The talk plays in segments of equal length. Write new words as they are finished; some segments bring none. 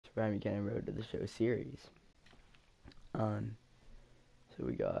Ryan Buchanan Road to the Show series. So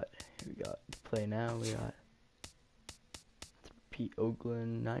we got play now. We got Pete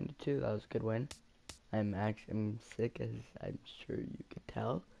Oakland 92. That was a good win. I'm sick, as I'm sure you could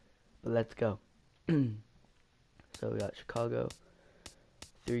tell, but let's go. So we got Chicago,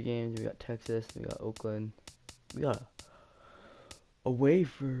 3 games. We got Texas. We got Oakland. We got away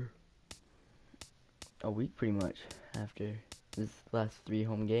for a week pretty much after this last 3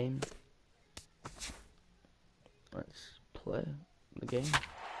 home games. Let's play the game,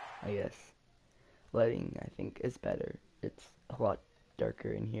 I guess. Lighting, I think, is better. It's a lot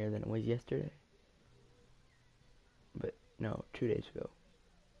darker in here than it was yesterday. But no, 2 days ago.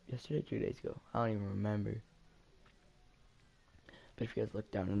 Yesterday, 2 days ago. I don't even remember. But if you guys look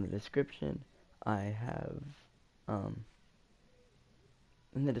down in the description, I have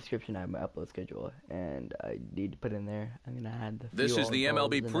in the description I have my upload schedule, and I need to put in there. I'm gonna add the. This is the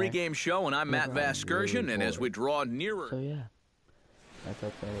MLB pregame show, and I'm Matt Vasgersian, and as we draw nearer. So yeah, that's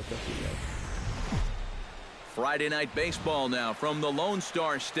up there. What's up, you guys? Friday night baseball now from the Lone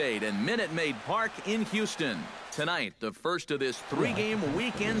Star State and Minute Maid Park in Houston. Tonight, the first of this 3-game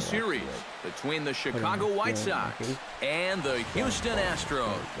weekend series between the Chicago White Sox and the Houston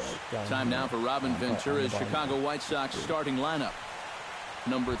Astros. Time now for Robin Ventura's Chicago White Sox starting lineup.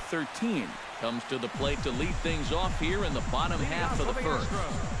 Number 13 comes to the plate to lead things off here in the bottom half of the first.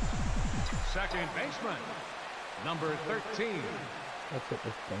 Second baseman, number 13. Let's get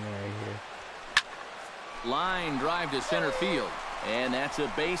this thing right here. Line drive to center field. And that's a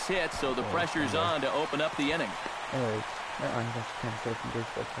base hit, so the pressure's on to open up the inning.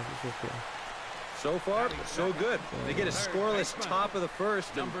 So far, so good. They get a scoreless top of the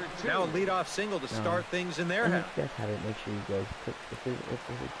first, and now a leadoff single to start things in their half. If you guys have it, make sure you guys click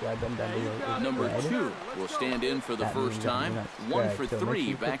the button down below. Number 2 will stand in for the first time. 1 for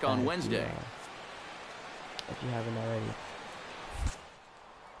 3 back on Wednesday. If you haven't already.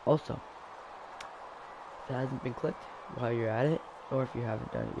 Also, if it hasn't been clicked while you're at it, or if you haven't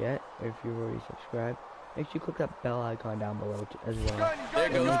done it yet, or if you've already subscribed, make sure you click that bell icon down below as well. There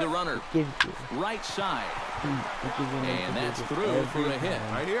goes the runner. Gives you right side. And that's through for a hit.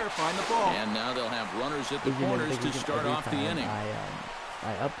 Right here, find the ball. And now they'll have runners at the corners to start off the inning.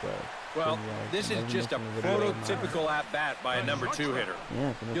 I upload. Well, this is just a prototypical at-bat by a number 2 hitter.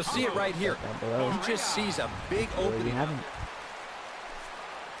 Yeah, you'll see it right here. He just sees a big opening.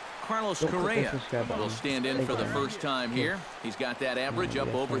 Carlos Correa will stand in for the first time here. He's got that average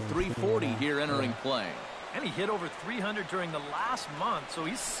up over 340 here entering play. And he hit over 300 during the last month, so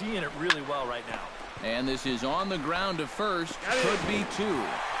he's seeing it really well right now. And this is on the ground to first. Could be 2.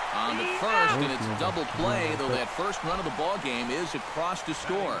 On to first, and it's double play, though that first run of the ball game is across to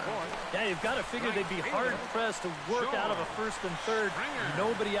score. Yeah, you've got to figure they'd be hard-pressed to work out of a first and third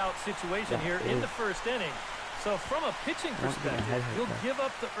nobody out situation here in the first inning. So from a pitching perspective, you'll give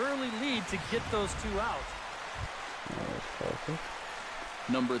up the early lead to get those 2 out.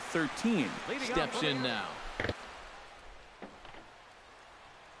 Number 13 steps in now.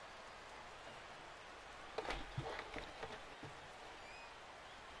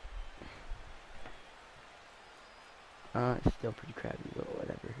 It's still pretty crappy, but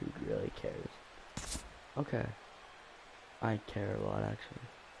whatever. Who really cares? Okay. I care a lot, actually.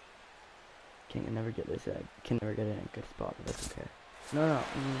 Can never get this. Can never get it in a good spot, but that's okay. No.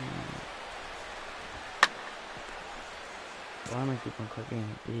 Why am I keep on clicking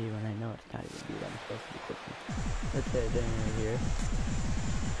B when I know it's not even B that I'm supposed to be clicking? Let's hit it in right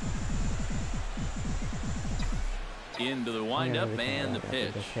here. Into the windup and the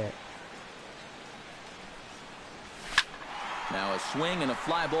pitch. Now a swing and a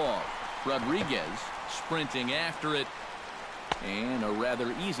fly ball. Rodriguez sprinting after it. And a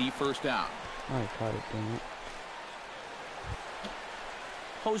rather easy first out. I caught it, dang it.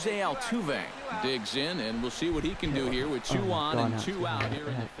 Jose Altuve digs in, and we'll see what he can do here with 2 on and 2 out here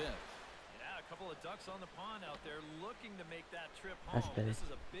in the 5th. Yeah, a couple of ducks on the pond out there looking to make that trip home. That's better. This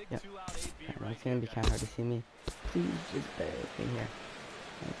is a big 2-out AB right It's going to be kind of hard to see me. Please just bear with me here.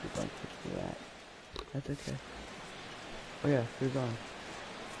 I'll keep on fixing that. That's okay. Oh yeah, who's on?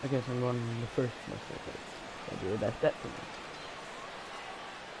 I guess I'm on the first most likely. That'll be the best bet for me.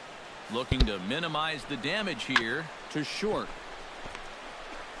 Looking to minimize the damage here to short.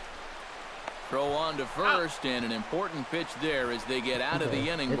 Throw on to first, and an important pitch there as they get out of the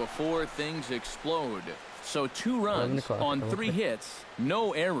inning before things explode. So 2 runs on 3 hits,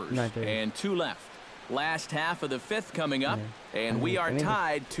 no errors, and 2 left. Last half of the 5th coming up, and we are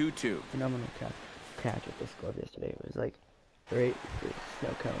tied 2-2. You know, I'm going to catch what the score of yesterday. It was like Great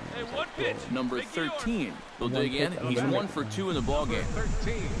snow cone. Hey, one pitch. Number 13 will dig in. He's 1 for 2 in the ballgame.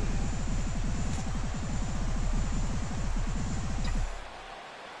 13.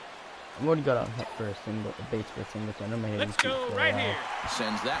 I've already got out for a single, a base for a single, so I know my head. Let's go right here.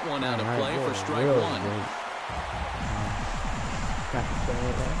 Sends that one out of play for strike really one.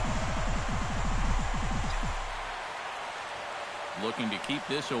 Looking to keep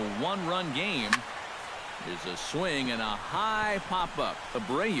this a one-run game. There's a swing and a high pop-up.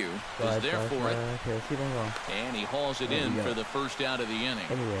 Abreu is there for it. Okay, let's keep on going. And he hauls it in for the first out of the inning.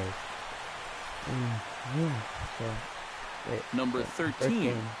 Anyways. So, wait, Number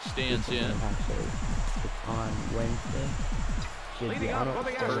 13 stands in. Actually, it's on Wednesday.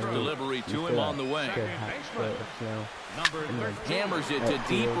 First delivery to him on the way. Hammers it to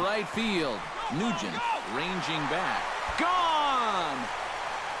deep right field. Nugent ranging back. Gone!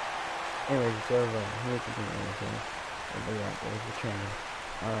 Anyways, it's over.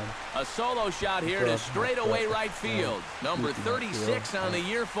 A solo shot here to straightaway right field. Number 36 on the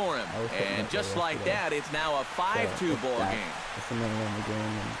year for him. And just like that, it's now a 5-2 ball game. It's the main one in the game,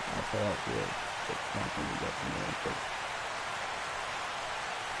 and I'll play out to it. It's not going to get from there.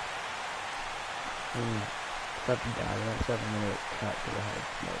 Up and down, and that's 7-minute cut to the head.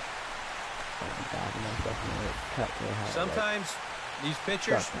 Sometimes these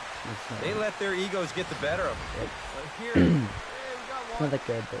pitchers, they let their egos get the better of them. Here, not that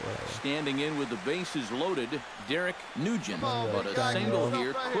good, but whatever. Standing in with the bases loaded, Derek Nugent. But a single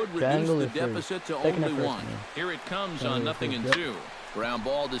here could reduce the deficit to only one. Here it comes on 0-2. Ground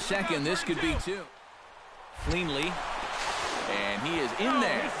ball to second. This could be 2. Fleenley. And he is in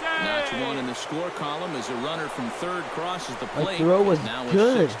there. Notch one in the score column as a runner from third crosses the plate. The throw was now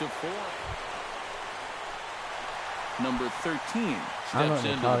good. 6-4. Number 13 steps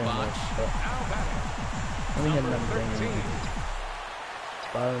into the box. Let me hit another thing.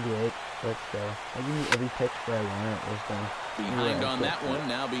 Bottom of the 8th. Let's go. I give me every pitch where I want it. Let's go. Behind on that one.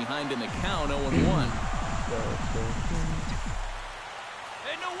 Now behind in the count. 0-1.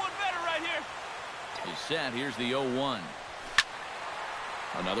 Hey, no one better right here. He's set. Here's the 0-1.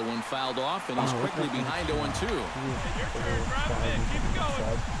 Another one fouled off, and he's quickly behind 0-2. Hey, your turn, drive it in. Keep it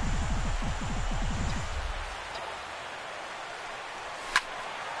going.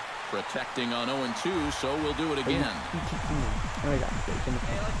 Protecting on 0-2, so we'll do it again.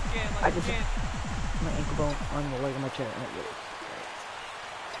 I just my ankle bone on the leg of my chair.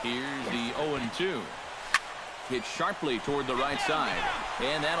 Here's the 0-2. Hit sharply toward the right side.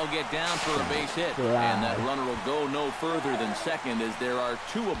 And that'll get down for a base hit. And that runner will go no further than second as there are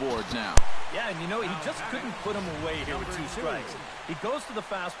 2 aboard now. Yeah, and you know, he just couldn't put him away here with 2 strikes. He goes to the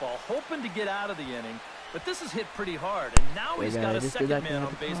fastball, hoping to get out of the inning. But this is hit pretty hard, and now he's got a second man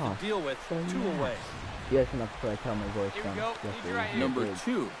on base to deal with. 2 away. You guys can have to tell my voice from. Number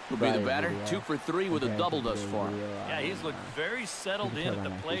 2 will be the batter. 2 for 3 with a double thus far. Yeah, he's looked very settled in at the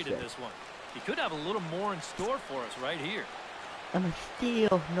plate in this one. He could have a little more in store for us right here. I'm a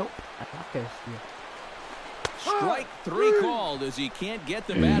steal. Nope. I'm not going to steal. Strike 3 called as he can't get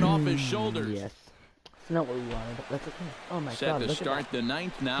the bat off his shoulders. Yes. It's not what we wanted, but that's okay. Oh my Set God. to start the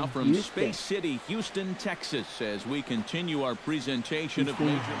 9th now from Space City, Houston, Texas, as we continue our presentation of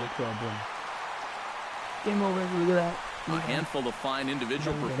Major League. Game over. Look at that. A handful of fine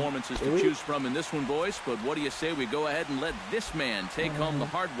individual performances to choose from in this one, boys. But what do you say we go ahead and let this man take home the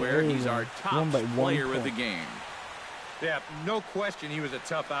hardware? He's our top player of the game. Yeah, no question he was a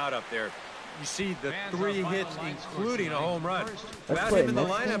tough out up there. You see the 3 hits, including a home run. Without him in the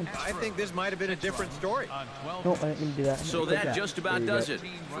lineup, I think this might have been a different story. No, I didn't do that. So that just about does it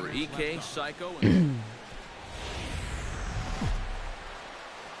for EK, Psycho, and...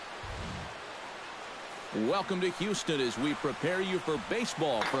 Welcome to Houston as we prepare you for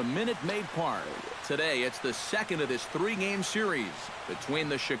baseball from Minute Maid Park. Today, it's the 2nd of this 3-game series between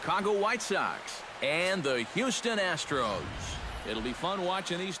the Chicago White Sox and the Houston Astros. It'll be fun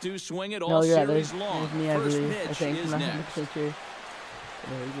watching these two swing it all series long. First pitch is next.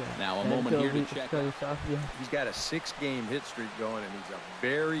 Now a moment here to check. He's got a 6-game hit streak going, and he's a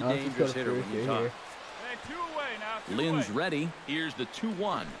very dangerous hitter when he's on. Hey, 2 away now. Lynn's ready. Here's the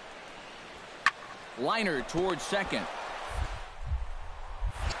 2-1. Liner towards second.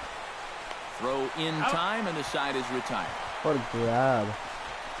 Throw in time, and the side is retired. What a grab.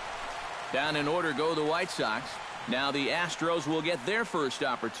 Down in order go the White Sox. Now the Astros will get their first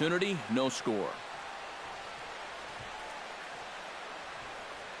opportunity. No score.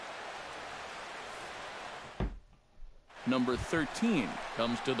 Number 13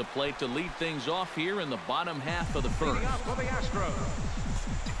 comes to the plate to lead things off here in the bottom half of the first. Leading up for the Astros,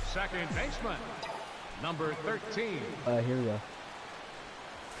 second baseman, Number 13. Here we go.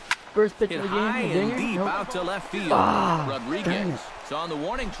 First pitch Hit of the high game. and deep Nope. out to left field. Dang Rodriguez it. is on the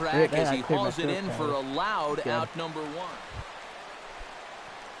warning track as he hauls it in for a loud Good. out number 1.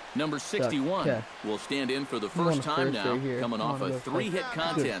 Number 61 Okay. will stand in for the I'm going first time first now, right here. coming I'm off gonna a go 3-hit first.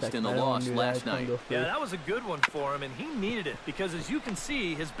 contest in the I don't loss do that. last I just wanna night. go first. Yeah, that was a good one for him, and he needed it because, as you can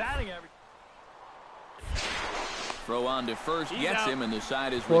see, his batting average. Throw on to first, He's gets out. him, and the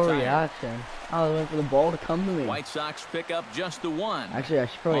side is Poor retired. reaction. I was waiting for the ball to come to me. White Sox pick up just the 1. Actually, I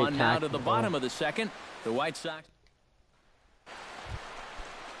should probably On now attack to the ball. bottom of the second. The White Sox.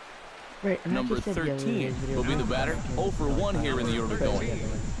 Right, and I Number just said the other 13 day's video will be the was batter. watching 0 for 1 here in the early But going.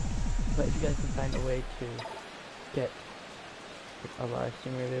 if you guys can find a way to get a live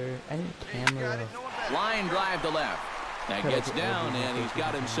simulator, I need a camera. Line drive to left. That gets down, and he's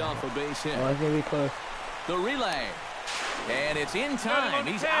got himself a base hit. Oh, it's gonna be close. The relay. And it's in time.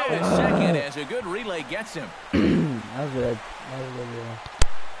 He's out at second as a good relay gets him. That was good. That was good.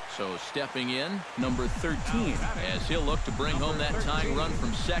 So stepping in, number 13, as he'll look to bring home that tying run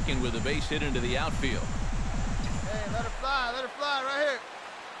from second with a base hit into the outfield. Hey, let her fly right here.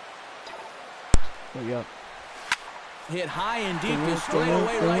 There we go. Hit high and deep to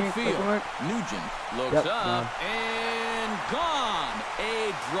straightaway right field. Nugent looks up and gone.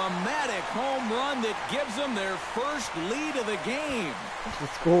 A dramatic home run that gives them their first lead of the game. What's the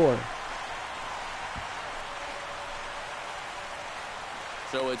score?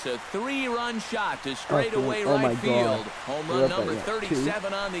 So it's a 3-run shot to straightaway Oh my right God. field. Home We're run up by number what,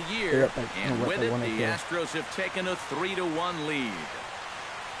 37 on the We're year. up by- And we're up with by it, one or the two. Astros have taken a 3-1 lead.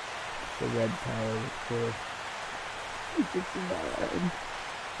 The red power is cool. 69.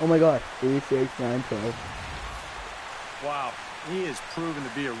 Oh my God. 86, 9, 12. Wow, he is proven to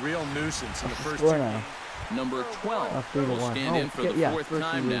be a real nuisance in the first Score 2 now. games. Number 12 3-1. will stand in for the yeah, fourth first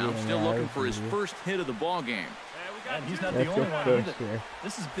time now. review, Still yeah, looking first for his review. first hit of the ball game. And he's not Let's the go only one first either. here.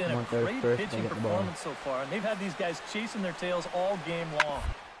 This has been I'm a gonna go great first and pitching get the ball. performance so far, and they've had these guys chasing their tails all game long.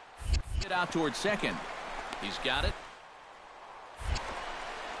 Hit out towards second. He's got it.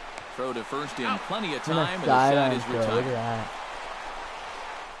 Throw to first in plenty of I'm gonna time, and the side is throw. Look at retired. that.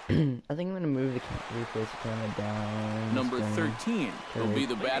 I think I'm gonna move the replace the camera down. Number screen. 13 will be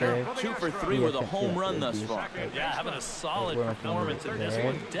the batter. 2 for 3 with a home run thus far. Yeah, having a solid We're performance in this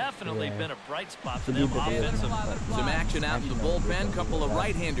one. Definitely Yeah. been a bright spot for Should be them the deal. offensively. Some action out in the bullpen. Couple of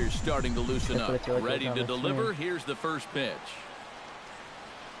right-handers starting to loosen That's what I up. feel like Ready they're to trying to deliver. swing. Here's the first pitch.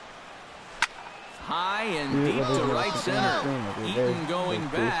 High and Dude, deep what to is right this? center. They're- Eaton going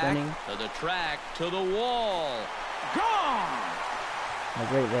they're back running. to the track, to the wall. Gone!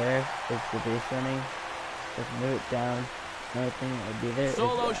 Like right there is the base running. Just move it down. Another thing that would be there.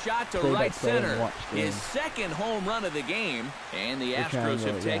 Solo is shot to play by right play and center. watch His screen. second home run of the game. And the They're trying Astros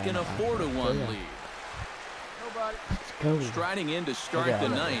to have go, yeah, taken a I know. 4-1 Yeah. lead. Nobody. Let's go. Striding in to start Okay, the I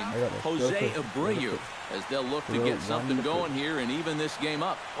got ninth, this. I got this. Jose Go for Abreu, it. as they'll look to Go get something wonderful. going here and even this game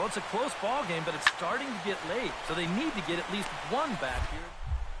up. Well, it's a close ball game, but it's starting to get late, so they need to get at least one back here.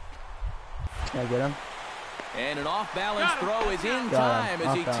 Can I get him? And an off-balance throw is in Got time him.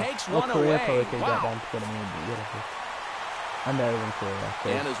 as he Off balance. takes Oh, one Korea away. probably could've got Wow. down to put him in, but beautiful. I'm better than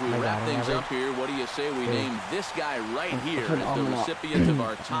Korea. And as we wrap things up here, what do you say we Yeah. name this guy right here put as on the and off. recipient of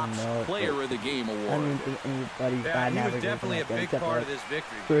our top No, player of the game I don't award? even think anybody's Yeah, bad he average was definitely a like that, big except part like of this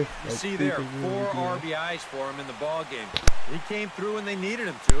victory. first, You like, see three there, pitches 4 in the RBIs for him in the ball game. He came through when they needed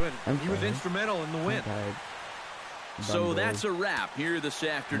him to, and I'm he was sorry. instrumental in the win. I'm tired. So Bumbled. that's a wrap here this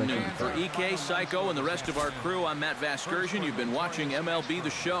afternoon. For EK, Psycho, and the rest of our crew, I'm Matt Vasgersian. You've been watching MLB The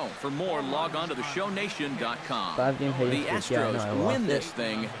Show. For more, log on to theshownation.com. 5-game hitting The streak. Yeah, I know, I Astros lost win it. this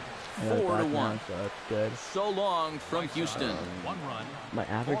thing I got it back 4-1. now, so that's good. So long from Houston. My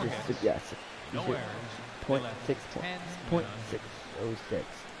average is .606.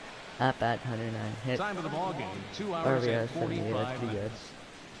 At bat 109 hits. Time of the ball game, 2 hours RBI and 78. That's 45 pretty good. minutes.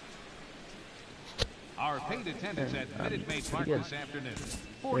 Our paid attendance at Minute Maid Park good. this afternoon,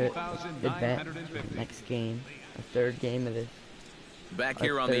 We're advance 40,950. next game, the third game of this. Back Our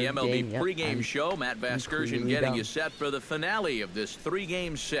here on the third MLB game, yep. pregame I'm show, Matt Vasgersian completely getting done. you set for the finale of this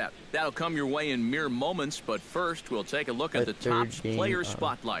 3-game set. That'll come your way in mere moments, but first we'll take a look at the third Topps game Player of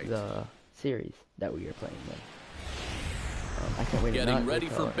Spotlight. The series that we are playing with. I can't wait to Getting not ready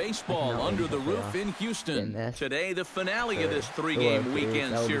wait for till- I baseball cannot wait under the until roof playoffs. in In Houston. this Today, the finale of this for 3-game the World weekend Series.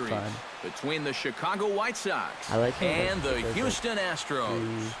 That would be series fun. between the Chicago White Sox I like how and the there's like Houston Astros.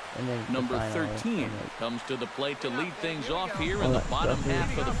 and then the Number final, 13 and like- comes to the plate to lead things off here All in the that bottom stuff is-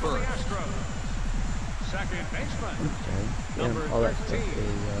 half of the first. Second baseman. Okay. Number All that stuff 13.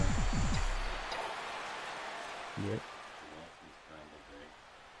 is, yep.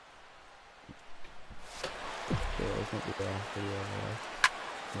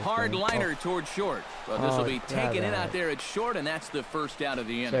 Hard liner towards short, but this will be taken in out there at short, and that's the first out of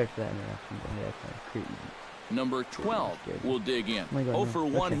the inning. Sorry for that interruption. That's crazy. Number 12 will dig in. 0 for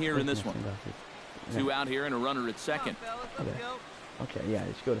 1 here in this one. 2 out here and a runner at second. Okay, yeah,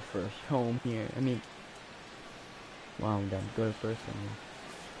 just go to first. Home here. I mean, wow, I'm done. Go to first. I mean.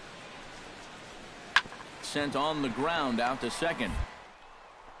 Sent on the ground out to second.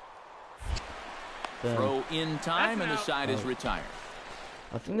 Throw in time, and the side is retired.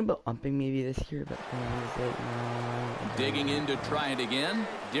 I was thinking about umping maybe this year, but no. Digging in to try it again,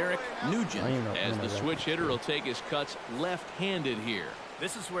 Derek Nugent, as the switch hitter will take his cuts left-handed here.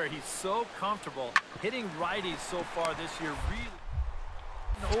 This is where he's so comfortable hitting righties so far this year,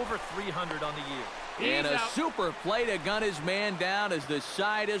 really over 300 on the year. And a super play to gun his man down as the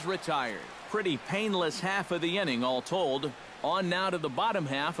side is retired. Pretty painless half of the inning all told. On now to the bottom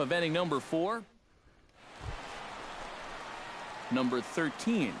half of inning number 4. Number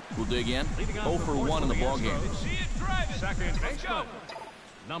 13 will dig in. 0 for 1 in the ballgame. Second baseman,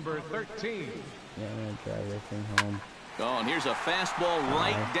 number 13. Yeah, I'm going to drive this thing home. Oh, and here's a fastball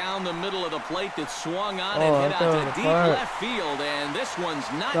right down the middle of the plate that swung on and hit out to deep left field. And this one's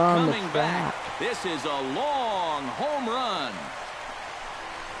not coming back. This is a long home run.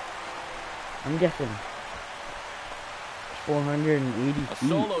 I'm guessing 480 A feet.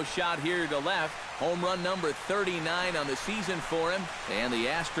 solo shot here to left. Home run number 39 on the season for him. And the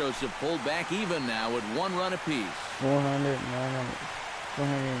Astros have pulled back even now with 1 run apiece. 400,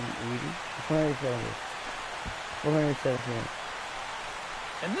 480, 470. 417.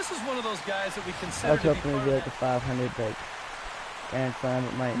 And this is one of those guys that we I consider was to be hoping it would be like a 500, like, grand slam,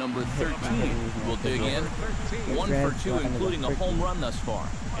 but my Number 13 will dig in. 1 for 2, including a home run thus far.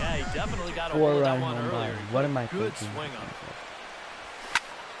 Yeah, he definitely got a hold of that one earlier. What am I Good thinking? swing on it.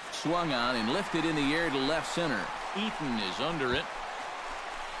 Swung on and lifted in the air to left center. Eaton is under it.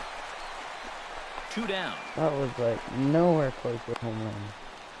 2 down. That was like nowhere close to a home run.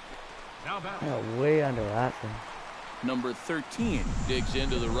 Yeah, way under that thing. Number 13 digs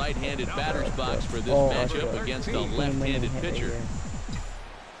into the right-handed batter's box for this matchup against a left-handed pitcher.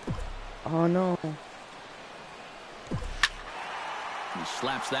 Oh no. He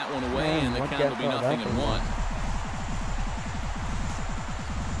slaps that one away, and the count will be 0-1.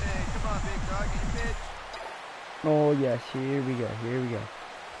 Hey, come on, big dog, get your pitch. Oh yes, here we go, here we go.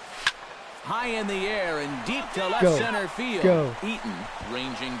 High in the air and deep to left center field. Eaton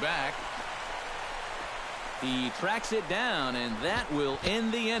ranging back. He tracks it down, and that will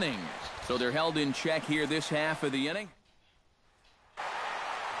end the inning. So they're held in check here this half of the inning.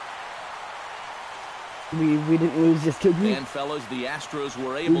 We didn't lose this, did we? And fellas, the Astros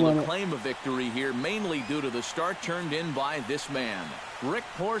were able to claim a victory here, mainly due to the start turned in by this man, Rick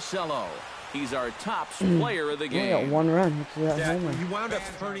Porcello. He's our top player of the game. We got 1 run. Yeah, he wound up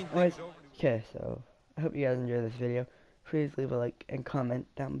turning things over. Okay, so I hope you guys enjoyed this video. Please leave a like and comment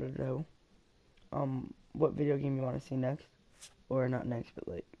down below. What video game you want to see next, or not next, but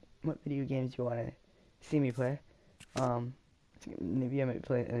like what video games you want to see me play. Maybe I might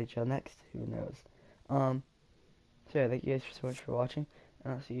play NHL next. Who knows? So yeah, thank you guys so much for watching,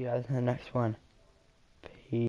 and I'll see you guys in the next one.